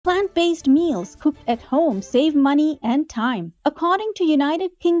Plant-based meals cooked at home save money and time. According to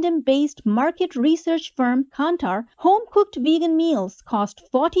United Kingdom-based market research firm Kantar, home-cooked vegan meals cost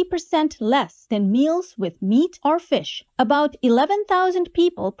 40% less than meals with meat or fish. About 11,000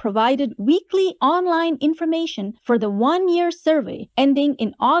 people provided weekly online information for the one-year survey ending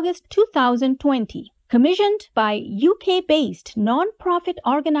in August 2020. Commissioned by UK-based non-profit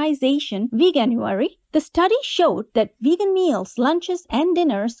organization Veganuary, the study showed that vegan meals, lunches, and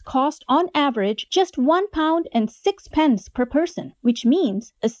dinners cost on average just £1.06 per person, which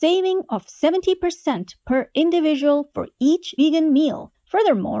means a saving of 70% per individual for each vegan meal.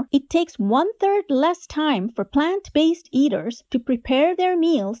 Furthermore, it takes 1/3 less time for plant-based eaters to prepare their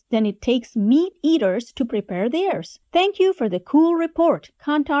meals than it takes meat eaters to prepare theirs. Thank you for the cool report,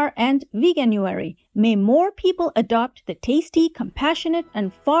 Kantar and Veganuary. May more people adopt the tasty, compassionate,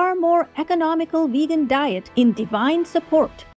 and far more economical vegan diet in divine support.